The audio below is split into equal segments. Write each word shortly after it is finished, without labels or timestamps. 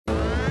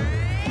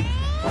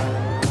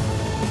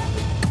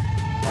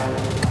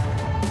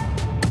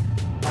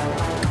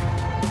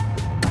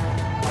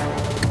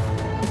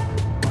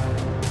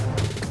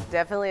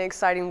Definitely an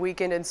exciting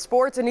weekend in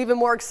sports, and even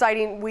more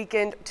exciting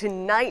weekend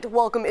tonight.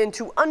 Welcome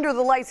into Under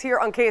the Lights here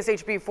on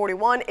KSHB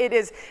 41. It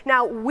is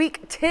now week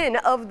 10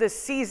 of the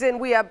season.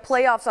 We have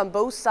playoffs on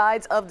both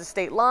sides of the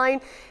state line.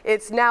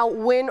 It's now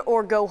win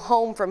or go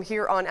home from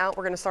here on out.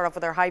 We're going to start off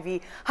with our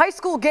Hy-Vee high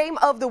school game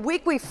of the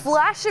week. We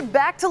flash it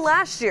back to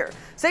last year.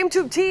 Same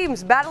two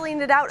teams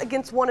battling it out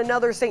against one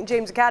another. St.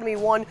 James Academy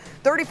won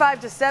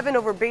 35-7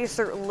 over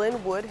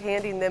Basehor-Linwood,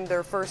 handing them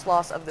their first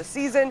loss of the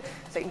season.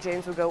 St.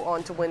 James will go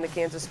on to win the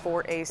Kansas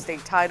 4A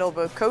state title.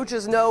 Both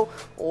coaches know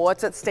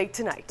what's at stake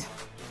tonight.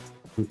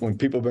 When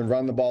people have been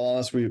running the ball on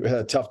us, we had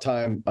a tough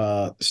time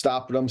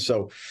stopping them.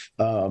 So,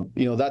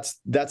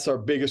 that's our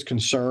biggest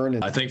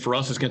concern. I think for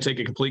us, it's going to take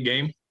a complete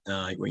game.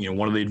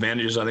 One of the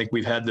advantages I think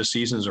we've had this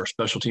season is our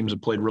special teams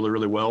have played really,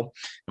 really well,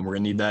 and we're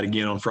going to need that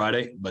again on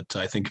Friday. But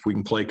I think if we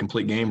can play a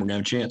complete game, we're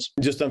going to have a chance.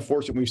 Just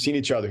unfortunate we've seen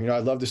each other.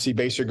 I'd love to see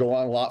Basehor go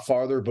on a lot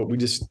farther, but we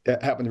just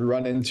happen to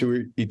run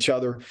into each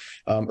other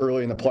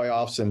early in the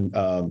playoffs.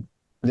 And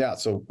yeah,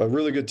 so a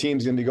really good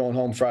team's going to be going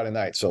home Friday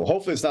night. So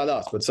hopefully it's not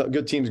us, but some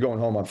good teams going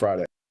home on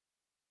Friday.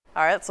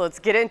 All right, so let's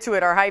get into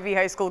it. Our Hy-Vee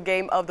high school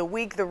game of the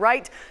week, the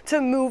right to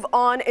move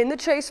on in the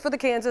chase for the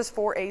Kansas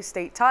 4A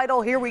state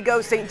title. Here we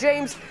go. St.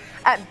 James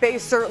at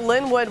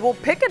Basehor-Linwood will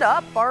pick it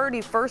up.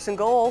 Already first and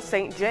goal.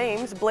 St.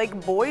 James, Blake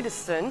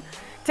Boydison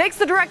takes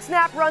the direct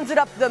snap, runs it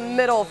up the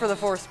middle for the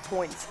first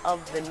points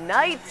of the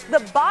night.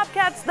 The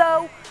Bobcats,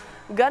 though,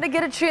 got to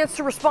get a chance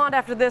to respond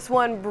after this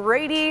one.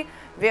 Brady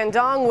Van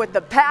Dong with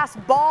the pass.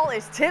 Ball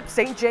is tipped.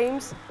 St.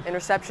 James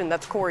interception.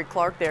 That's Corey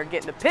Clark there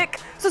getting a pick.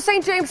 So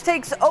St. James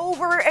takes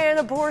over, and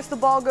of course the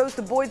ball goes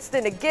to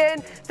Boydston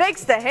again.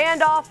 Fakes the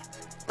handoff,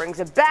 brings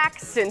it back,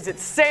 sends it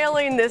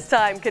sailing. This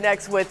time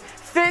connects with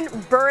Finn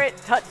Burrett.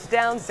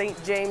 Touchdown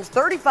St. James.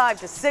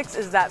 35-6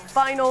 is that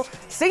final.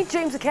 St.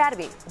 James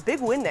Academy, a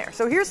big win there.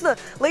 So here's the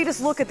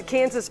latest look at the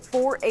Kansas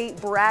 4A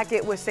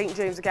bracket with St.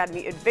 James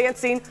Academy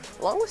advancing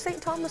along with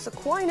St. Thomas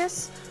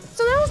Aquinas.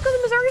 So now let's go to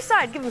the Missouri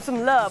side, give them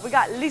some love. We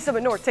got Lee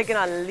Summit North taking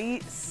on Lee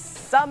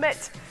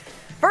Summit.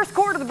 First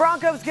quarter, the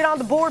Broncos get on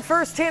the board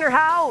first. Tanner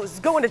Howes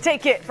going to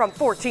take it from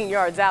 14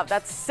 yards out.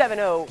 That's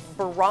 7-0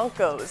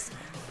 Broncos.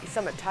 Lee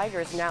Summit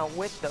Tigers now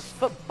with the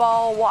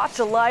football.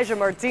 Watch Elijah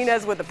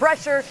Martinez with the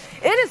pressure.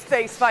 In his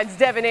face finds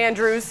Devin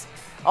Andrews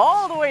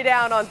all the way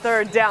down on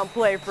third down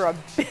play for a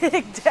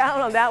big down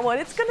on that one.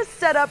 It's going to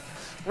set up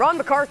Ron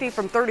McCarthy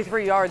from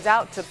 33 yards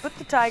out to put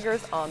the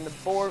Tigers on the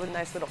board with a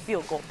nice little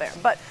field goal there.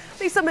 But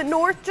Lee Summit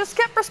North just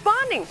kept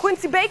responding.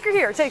 Quincy Baker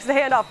here takes the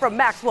handoff from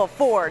Maxwell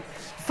Ford.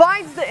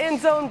 Finds the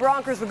end zone.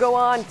 Broncos will go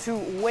on to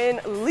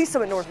win. Lee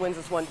Summit North wins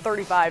this one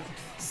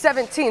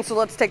 35-17. So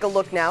let's take a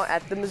look now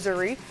at the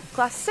Missouri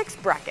Class 6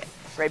 bracket.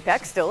 Ray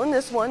Peck still in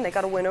this one. They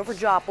got a win over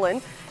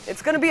Joplin.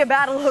 It's going to be a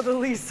battle of the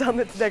Lee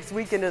Summits next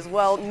weekend as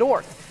well.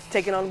 North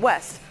taking on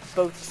West.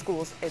 Both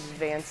schools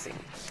advancing.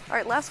 All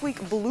right, last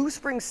week, Blue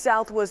Springs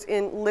South was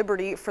in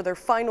Liberty for their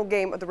final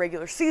game of the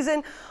regular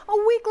season. A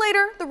week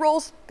later, the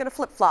roles going to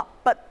flip-flop.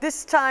 But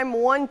this time,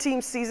 one team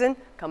season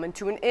coming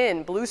to an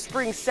end. Blue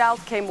Springs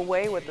South came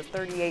away with a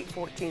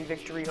 38-14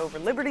 victory over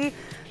Liberty.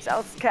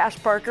 South's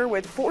Cash Parker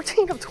with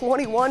 14 of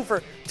 21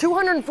 for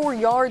 204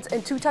 yards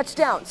and 2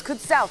 touchdowns. Could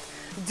South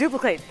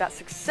duplicate that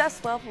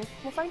success? Well,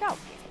 we'll find out.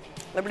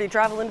 Liberty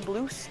traveling to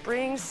Blue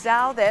Springs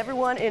South.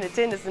 Everyone in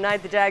attendance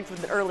tonight. The Jags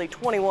with an early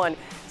 21-7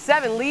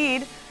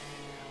 lead.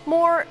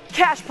 More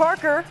Cash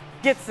Parker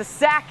gets the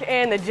sack,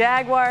 and the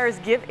Jaguars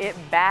give it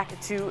back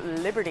to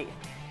Liberty.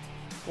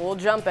 We'll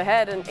jump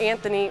ahead, and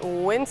Anthony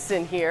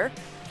Winson here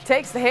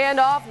takes the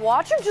handoff.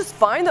 Watch him just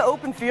find the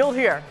open field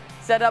here.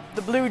 Set up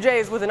the Blue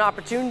Jays with an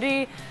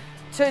opportunity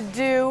to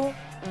do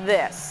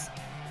this.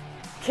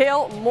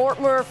 Cale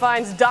Mortimer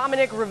finds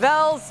Dominic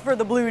Revels for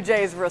the Blue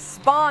Jays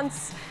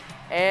response.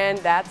 And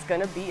that's going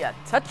to be a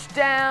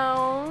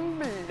touchdown,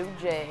 Blue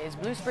Jays.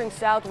 Blue Springs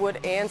South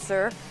would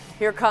answer.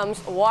 Here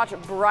comes, watch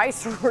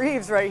Bryce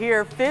Reeves right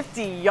here,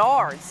 50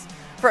 yards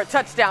for a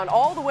touchdown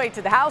all the way to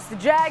the house. The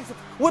Jags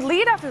would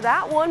lead after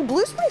that one.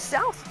 Blue Springs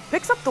South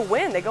picks up the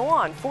win. They go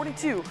on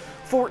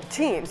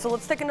 42-14. So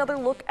let's take another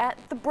look at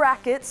the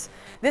brackets.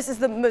 This is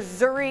the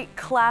Missouri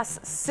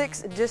Class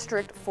 6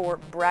 District 4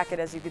 bracket,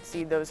 as you can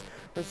see those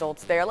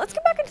results there. Let's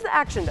get back into the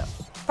action, though.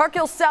 Park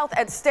Hill South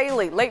at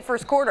Staley, late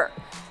first quarter.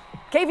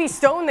 KV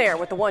Stone there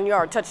with the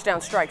 1-yard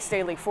touchdown strike.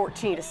 Staley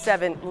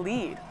 14-7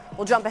 lead.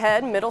 We'll jump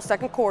ahead, middle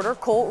second quarter.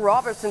 Cole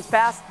Robertson's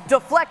pass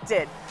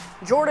deflected.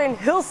 Jordan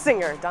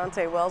Hilsinger,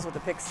 Dante Wells with a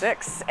pick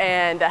 6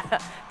 and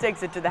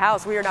takes it to the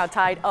house. We are now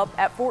tied up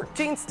at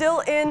 14. Still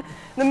in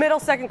the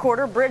middle second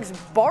quarter. Briggs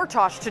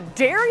Bartosh to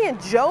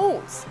Darian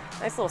Jones.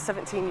 Nice little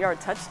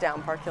 17-yard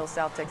touchdown. Park Hill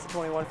South takes a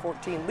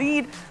 21-14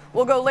 lead.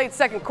 We'll go late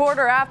second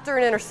quarter after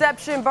an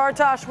interception.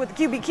 Bartosh with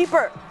the QB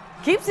keeper.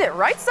 Keeps it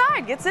right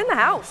side, gets in the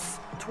house.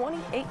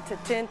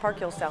 28-10, Park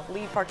Hill South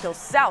lead. Park Hill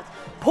South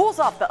pulls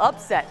off the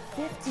upset,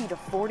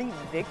 50-40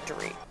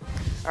 victory.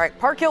 All right,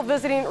 Park Hill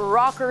visiting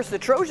Rockers. The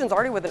Trojans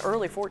already with an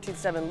early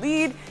 14-7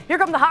 lead. Here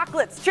come the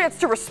Hawklets, chance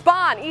to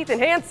respond. Ethan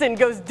Hansen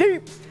goes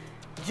deep.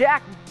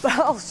 Jack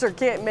Balser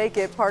can't make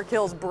it. Park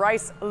Hill's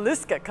Bryce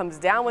Liska comes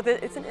down with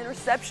it. It's an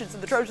interception, so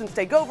the Trojans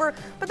take over,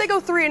 but they go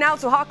 3 and out,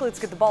 so Hawklets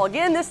get the ball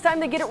again. This time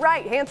they get it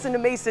right. Hanson to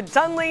Mason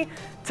Tunley.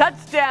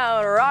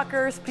 Touchdown,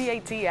 Rockers.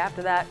 PAT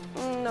after that,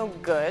 no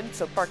good.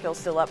 So Park Hill's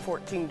still up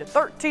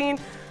 14-13.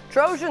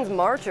 Trojans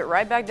march it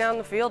right back down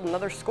the field.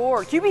 Another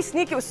score. QB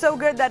sneak, it was so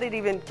good that it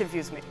even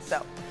confused me.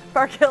 So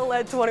Park Hill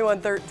led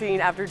 21-13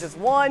 after just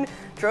 1.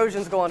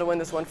 Trojans go on to win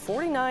this one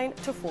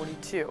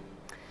 49-42.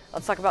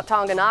 Let's talk about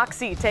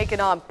Tonganoxie taking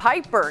on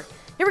Piper.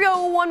 Here we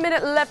go, 1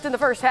 minute left in the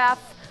first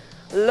half.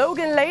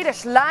 Logan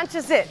Ladish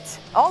launches it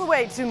all the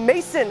way to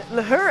Mason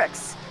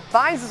Lehurix.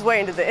 Finds his way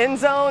into the end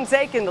zone,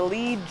 taking the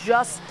lead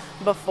just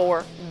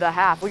before the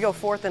half. We go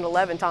 4th and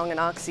 11,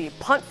 Tonganoxie.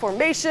 Punt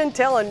formation,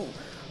 Taylor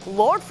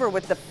Lordford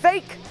with the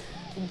fake.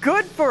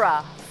 Good for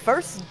a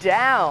first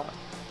down.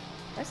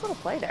 Nice little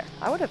play there.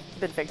 I would have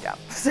been faked out.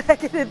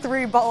 2nd and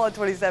 3, ball on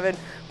 27.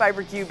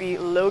 Piper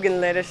QB Logan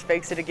Ledish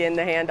fakes it again,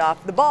 the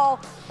handoff. The ball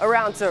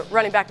around to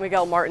running back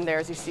Miguel Martin there,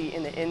 as you see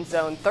in the end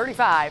zone.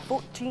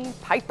 35-14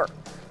 Piper.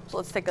 So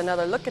let's take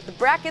another look at the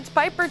brackets.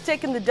 Piper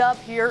taking the dub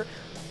here.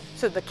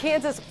 So the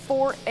Kansas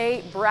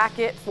 4A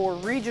bracket for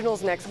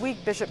regionals next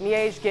week. Bishop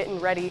Miege getting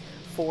ready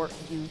for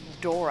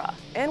Eudora.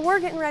 And we're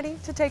getting ready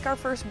to take our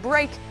first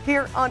break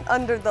here on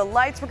Under the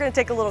Lights. We're going to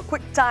take a little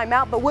quick time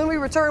out, but when we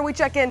return, we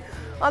check in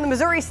on the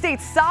Missouri State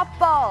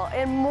softball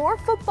and more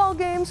football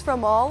games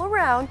from all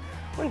around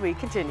when we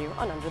continue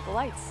on Under the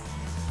Lights.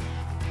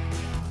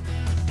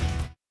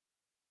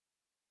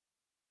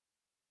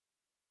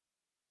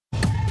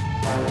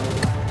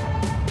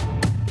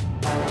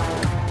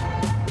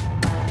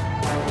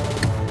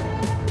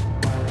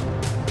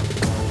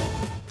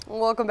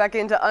 Welcome back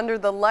into Under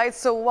the Lights.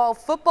 So while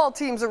football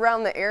teams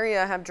around the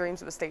area have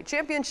dreams of a state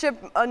championship,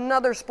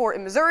 another sport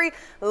in Missouri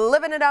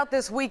living it out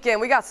this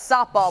weekend. We got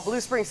softball, Blue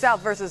Springs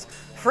South versus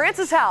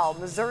Francis Howell,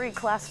 Missouri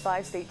Class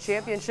 5 state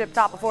championship.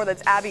 Top of 4,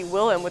 that's Abby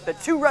Willem with the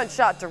 2-run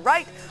shot to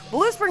right.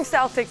 Blue Springs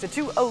South takes a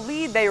 2-0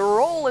 lead. They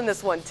roll in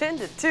this one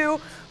 10-2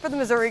 for the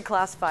Missouri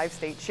Class 5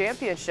 state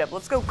championship.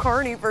 Let's go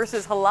Kearney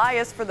versus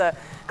Helias for the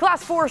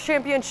Class 4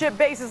 championship.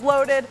 Bases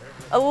loaded.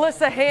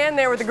 Alyssa Hand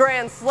there with the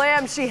grand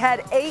slam. She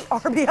had 8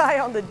 RBI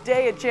on the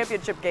day, a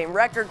championship game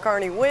record.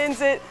 Kearney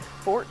wins it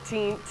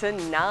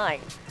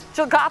 14-9.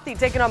 Chillicothe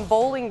taking on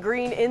Bowling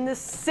Green in the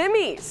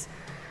semis.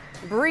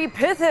 Bree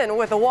Pithen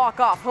with a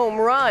walk-off home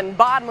run.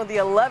 Bottom of the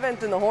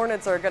 11th, and the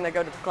Hornets are going to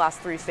go to the Class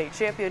 3 state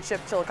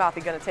championship.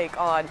 Chillicothe going to take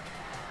on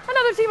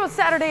another team on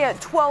Saturday at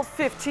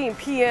 12:15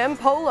 p.m.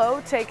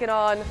 Polo taking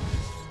on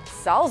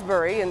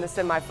Salisbury in the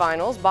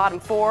semifinals. Bottom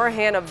 4,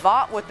 Hannah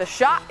Vaught with the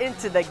shot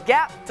into the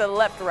gap to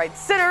left, right,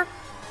 center.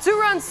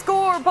 2-run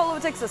score. Polo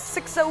takes a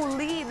 6-0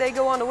 lead. They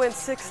go on to win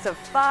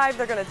 6-5.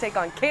 They're going to take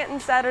on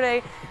Canton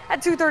Saturday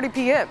at 2:30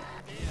 p.m.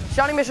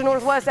 Shawnee Mission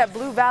Northwest at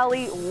Blue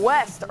Valley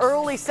West.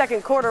 Early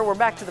second quarter, we're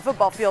back to the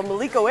football field.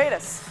 Maliko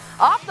Adas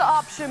off the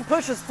option,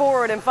 pushes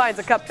forward and finds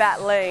a cut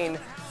bat lane.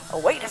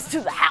 Awadas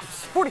to the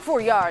house,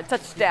 44-yard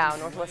touchdown.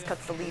 Northwest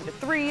cuts the lead to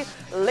 3.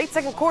 Late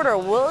second quarter,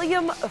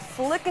 William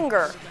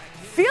Flickinger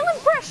feeling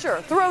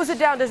pressure, throws it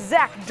down to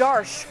Zach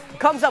Darsh,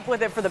 comes up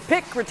with it for the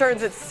pick,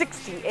 returns it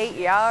 68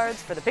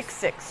 yards for the pick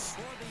 6.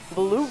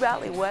 Blue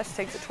Valley West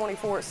takes a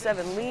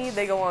 24-7 lead.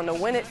 They go on to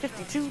win it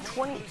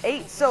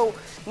 52-28. So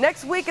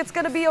next week it's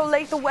going to be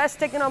Olathe West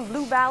taking on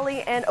Blue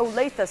Valley, and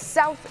Olathe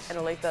South and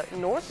Olathe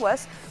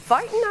Northwest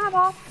fighting that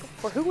off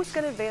for who is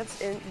going to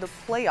advance in the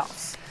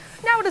playoffs.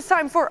 Now it is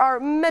time for our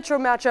Metro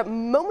Matchup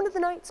Moment of the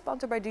Night,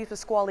 sponsored by D.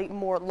 Pasquale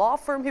Moore Law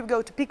Firm. Here we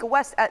go, Topeka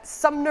West at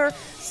Sumner,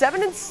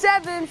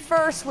 7-7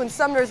 first when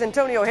Sumner's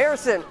Antonio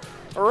Harrison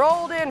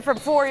rolled in from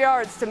 4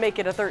 yards to make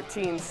it a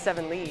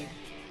 13-7 lead.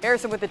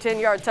 Harrison with the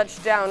 10-yard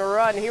touchdown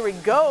run. Here we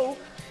go,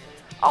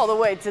 all the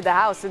way to the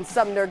house, and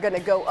Sumner going to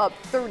go up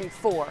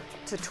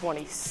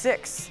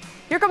 34-26.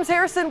 Here comes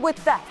Harrison with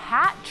the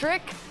hat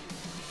trick.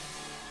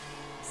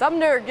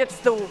 Sumner gets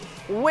the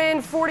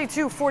win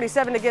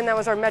 42-47. Again, that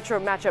was our Metro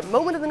Matchup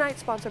Moment of the Night,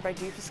 sponsored by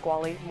D.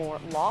 Pasquale Moore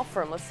Law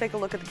Firm. Let's take a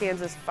look at the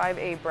Kansas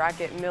 5A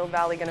bracket. Mill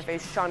Valley going to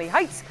face Shawnee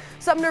Heights.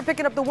 Sumner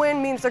picking up the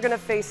win means they're going to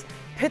face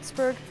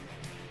Pittsburgh.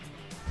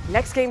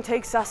 Next game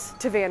takes us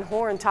to Van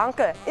Horn.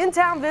 Tonka in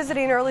town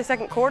visiting early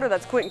second quarter.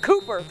 That's Quentin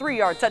Cooper,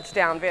 3-yard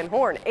touchdown. Van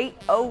Horn,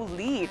 8-0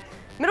 lead.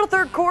 Middle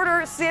third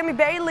quarter, Sammy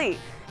Bailey,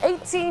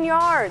 18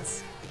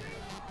 yards.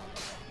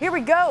 Here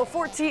we go,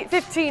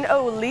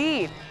 15-0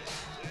 lead.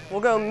 We'll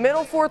go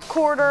middle fourth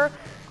quarter.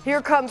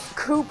 Here comes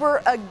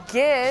Cooper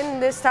again.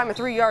 This time a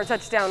 3-yard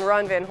touchdown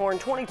run. Van Horn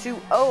 22-0.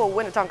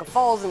 Winnetonka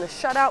Falls in the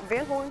shutout.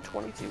 Van Horn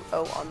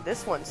 22-0 on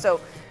this one. So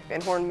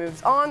Van Horn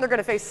moves on. They're going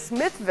to face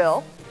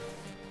Smithville.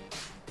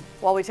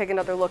 While we take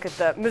another look at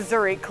the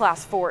Missouri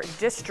Class 4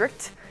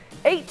 District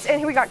 8. And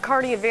here we got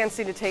Kearney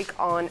advancing to take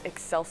on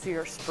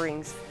Excelsior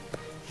Springs.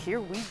 Here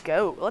we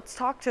go. Let's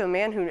talk to a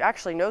man who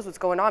actually knows what's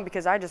going on,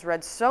 because I just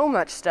read so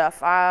much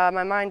stuff.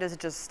 My mind is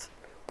just...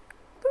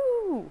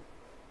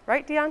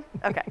 Right, Dion?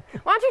 Okay.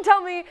 Why don't you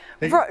tell me,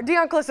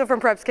 Dion Callisto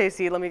from Preps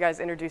KC, let me guys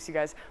introduce you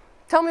guys.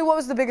 Tell me, what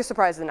was the biggest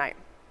surprise of the night?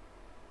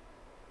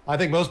 I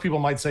think most people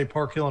might say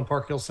Park Hill and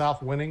Park Hill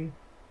South winning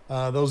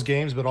those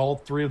games, but all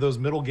three of those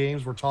middle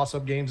games were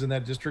toss-up games in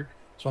that district.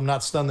 So I'm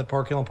not stunned that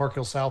Park Hill and Park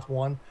Hill South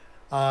won.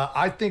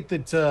 I think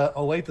that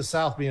Olathe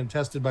South being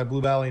tested by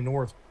Blue Valley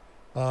North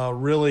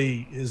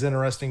really is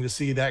interesting to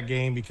see that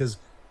game, because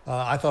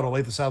I thought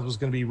Olathe South was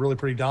going to be really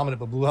pretty dominant,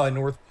 but Blue Valley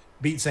North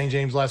beat St.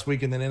 James last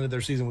week and then ended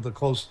their season with a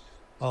close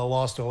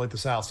loss to Olathe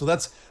South. So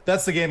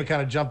that's the game that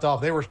kind of jumped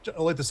off.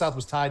 Olathe South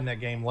was tied in that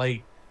game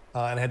late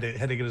and had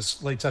to get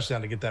a late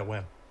touchdown to get that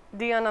win.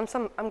 Dion,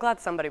 I'm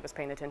glad somebody was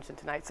paying attention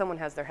tonight. Someone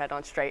has their head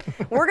on straight.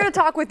 We're going to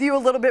talk with you a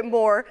little bit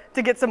more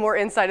to get some more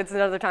insight. It's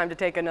another time to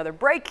take another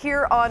break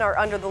here on our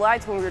Under the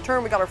Lights. When we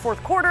return, we got our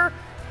fourth quarter.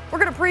 We're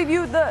going to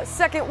preview the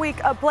second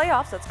week of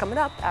playoffs. That's coming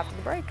up after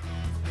the break.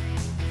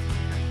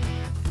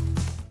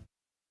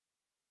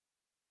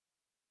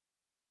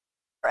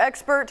 Our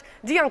expert,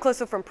 Dion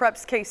Clisso from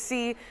Preps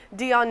KC.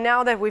 Dion,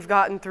 now that we've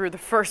gotten through the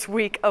first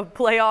week of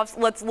playoffs,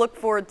 let's look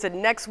forward to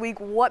next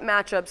week. What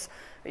matchups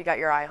you got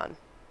your eye on?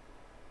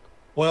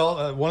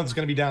 Well, one that's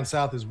going to be down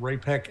south is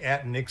Ray-Pec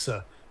at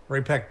Nixa.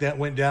 Ray-Pec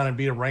went down and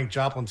beat a ranked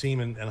Joplin team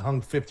and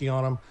hung 50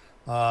 on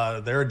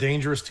them. They're a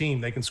dangerous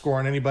team. They can score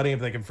on anybody. If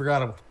they can figure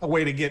out a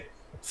way to get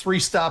 3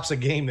 stops a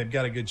game, they've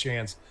got a good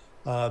chance.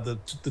 The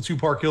two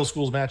Park Hill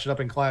schools matching up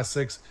in Class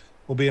 6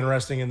 will be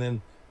interesting. And then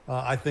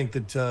I think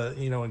that,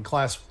 in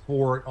Class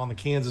 4 on the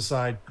Kansas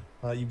side,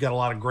 you've got a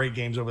lot of great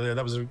games over there.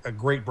 That was a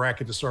great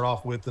bracket to start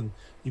off with. And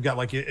you've got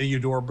like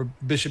Eudora,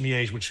 Bishop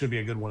Miege, which should be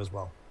a good one as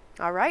well.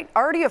 All right,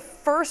 already a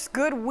first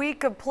good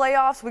week of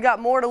playoffs. We got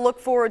more to look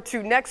forward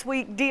to next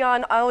week.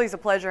 Dion, always a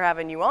pleasure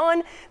having you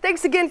on.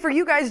 Thanks again for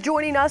you guys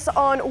joining us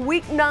on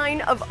week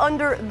 9 of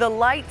Under the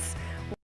Lights.